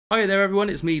Hi there everyone,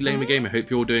 it's me, Lamer Gamer. Hope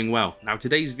you're all doing well. Now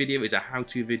today's video is a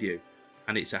how-to video,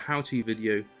 and it's a how-to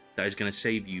video that is going to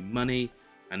save you money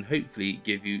and hopefully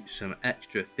give you some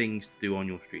extra things to do on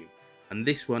your stream. And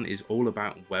this one is all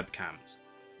about webcams.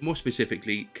 More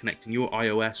specifically, connecting your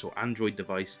iOS or Android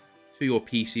device to your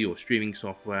PC or streaming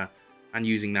software and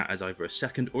using that as either a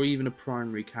second or even a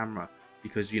primary camera,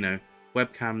 because you know,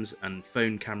 webcams and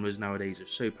phone cameras nowadays are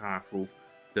so powerful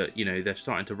that they're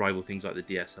starting to rival things like the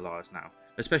DSLRs now.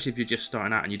 Especially if you're just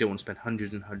starting out and you don't want to spend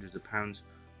hundreds and hundreds of pounds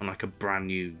on like a brand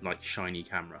new shiny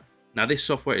camera. Now this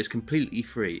software is completely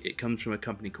free. It comes from a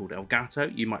company called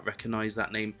Elgato. You might recognize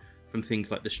that name from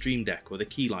things like the Stream Deck or the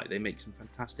Keylight. They make some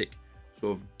fantastic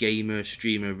sort of gamer,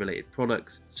 streamer related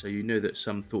products. So you know that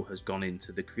some thought has gone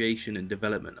into the creation and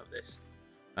development of this.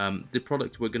 The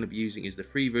product we're going to be using is the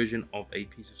free version of a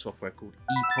piece of software called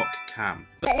EpocCam.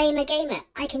 But Lamer Gamer,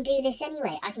 I can do this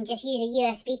anyway. I can just use a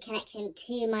USB connection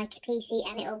to my PC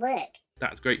and it'll work.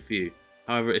 That's great for you.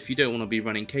 However, if you don't want to be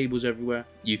running cables everywhere,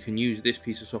 you can use this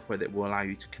piece of software that will allow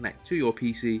you to connect to your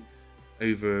PC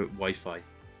over Wi-Fi.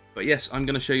 But yes, I'm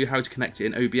going to show you how to connect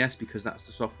it in OBS because that's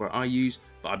the software I use,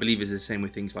 but I believe it's the same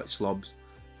with things like Slobs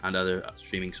and other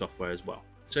streaming software as well.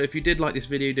 So if you did like this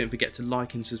video, don't forget to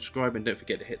like and subscribe, and don't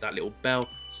forget to hit that little bell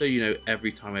so you know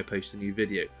every time I post a new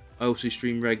video. I also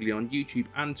stream regularly on YouTube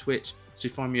and Twitch, so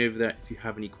find me over there if you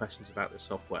have any questions about the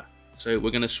software. So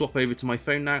we're going to swap over to my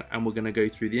phone now, and we're going to go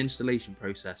through the installation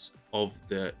process of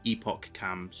the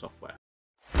EpocCam software.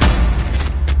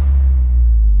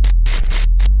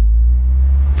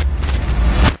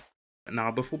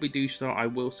 Now before we do start, I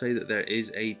will say that there is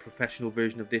a professional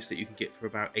version of this that you can get for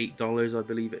about $8, I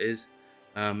believe it is.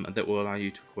 That will allow you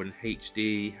to record in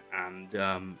HD,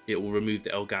 and it will remove the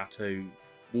Elgato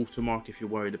watermark if you're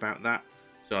worried about that.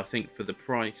 So I think for the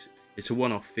price, it's a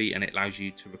one-off fee and it allows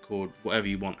you to record whatever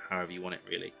you want, however you want it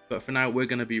really. But for now, we're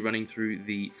going to be running through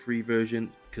the free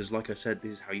version because like I said,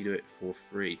 this is how you do it for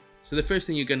free. So the first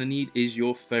thing you're going to need is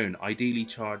your phone, ideally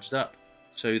charged up,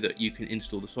 so that you can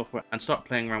install the software and start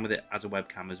playing around with it as a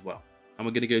webcam as well. And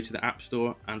we're going to go to the App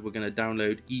Store and we're going to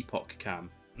download EpocCam.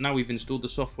 Now we've installed the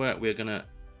software, we're going to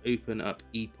open up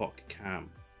EpocCam.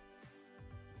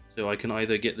 So I can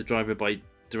either get the driver by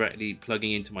directly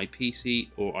plugging into my PC,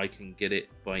 or I can get it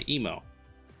by email,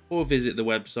 or visit the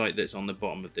website that's on the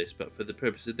bottom of this. But for the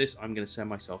purpose of this, I'm going to send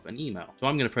myself an email. So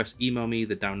I'm going to press email me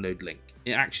the download link.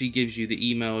 It actually gives you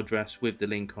the email address with the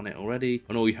link on it already,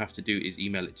 and all you have to do is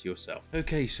email it to yourself.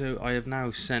 Okay, so I have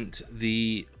now sent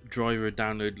the driver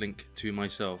download link to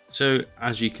myself. So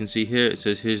as you can see here, it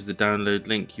says here's the download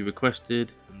link you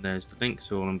requested, and there's the link.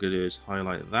 So all I'm going to do is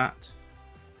highlight that,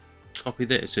 copy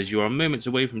that. It says you are moments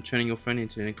away from turning your phone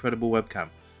into an incredible webcam.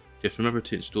 Just remember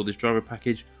to install this driver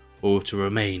package or to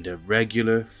remain a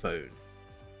regular phone.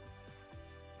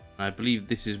 I believe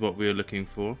this is what we are looking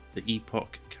for, the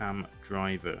EpocCam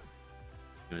driver.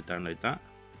 I'm going to download that.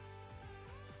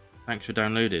 Thanks for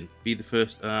downloading. Be the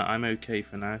first. I'm okay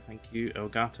for now, thank you,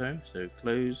 Elgato. So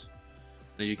close.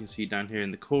 And as you can see down here in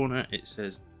the corner, it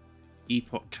says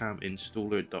EpocCam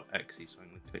installer.exe. So I'm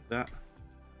going to click that.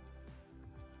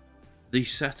 The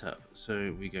setup.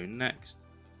 So we go next.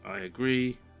 I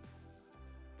agree.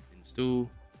 Install.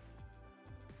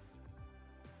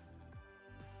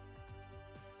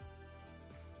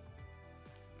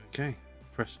 Okay.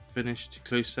 Press finish to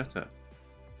close setup.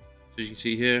 So as you can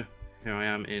see here I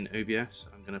am in OBS.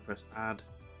 I'm going to press add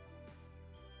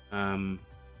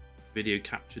video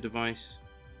capture device.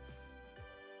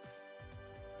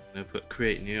 I'm going to put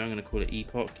create new. I'm going to call it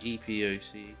Epoch,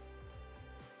 EPOC,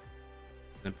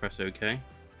 then press OK.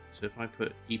 So if I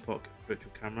put Epoch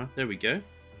virtual camera, there we go.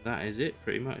 That is it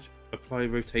pretty much. Apply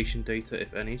rotation data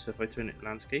if any. So if I turn it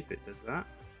landscape, it does that.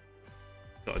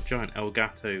 It's got a giant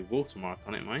Elgato watermark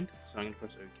on it, mind. So I'm going to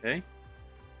press OK.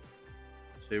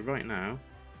 So right now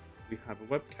we have a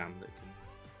webcam that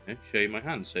can show you my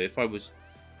hands. So if I was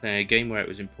playing a game where it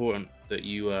was important that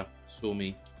you saw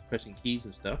me pressing keys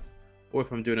and stuff, or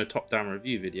if I'm doing a top-down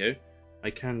review video, I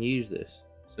can use this.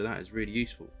 So that is really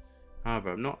useful.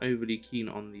 However, I'm not overly keen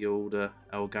on the older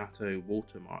Elgato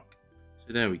watermark.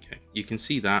 So there we go. You can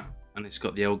see that, and it's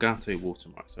got the Elgato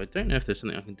watermark. So I don't know if there's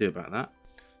something I can do about that.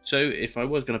 So if I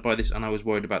was going to buy this and I was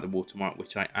worried about the watermark,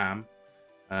 which I am,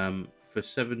 for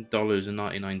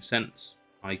 $7.99,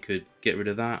 I could get rid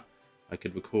of that. I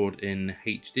could record in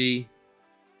HD.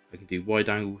 I can do wide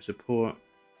angle support.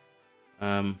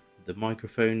 The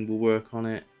microphone will work on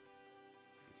it.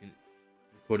 You can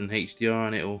record in HDR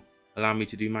and it'll allow me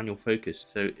to do manual focus.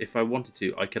 So if I wanted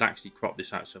to, I could actually crop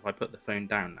this out. So if I put the phone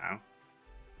down now,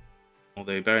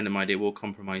 although bearing in mind it will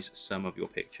compromise some of your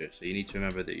picture. So you need to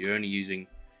remember that you're only using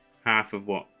half of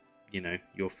what you know,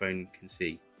 your phone can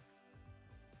see.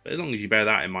 But as long as you bear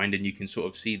that in mind and you can sort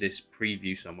of see this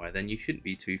preview somewhere, then you shouldn't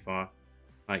be too far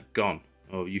like gone,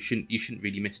 or you shouldn't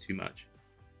really miss too much.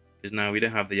 Because now we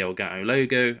don't have the Elgato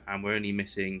logo, and we're only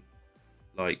missing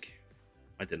like,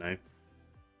 I don't know,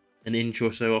 an inch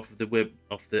or so off of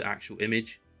the actual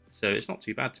image. So it's not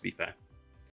too bad, to be fair.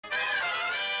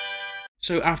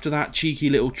 So after that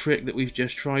cheeky little trick that we've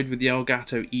just tried with the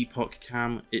Elgato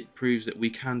EpocCam, it proves that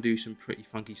we can do some pretty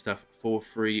funky stuff for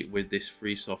free with this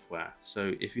free software.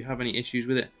 So if you have any issues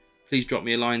with it, please drop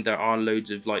me a line. There are loads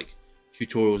of like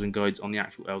tutorials and guides on the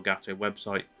actual Elgato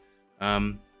website.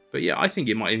 But yeah, I think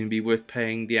it might even be worth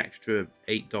paying the extra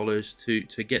 $8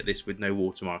 to get this with no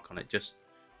watermark on it, just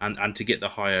and to get the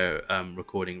higher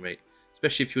recording rate.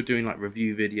 Especially if you're doing like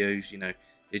review videos, you know,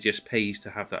 it just pays to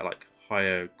have that like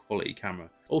higher quality camera.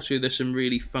 Also, there's some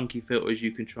really funky filters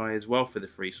you can try as well for the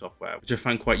free software, which I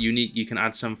find quite unique. You can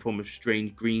add some form of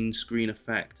strange green screen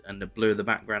effect and blur the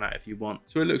background out if you want.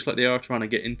 So it looks like they are trying to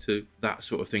get into that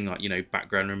sort of thing, like, you know,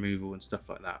 background removal and stuff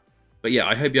like that. But yeah,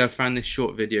 I hope you have found this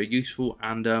short video useful,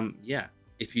 and yeah,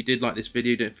 if you did like this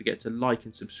video, don't forget to like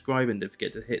and subscribe, and don't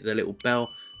forget to hit the little bell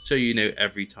so you know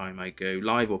every time I go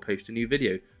live or post a new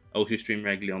video. I also stream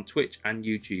regularly on Twitch and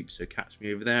YouTube, so catch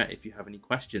me over there if you have any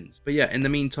questions. But yeah, in the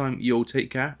meantime, you all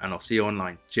take care, and I'll see you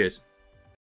online. Cheers.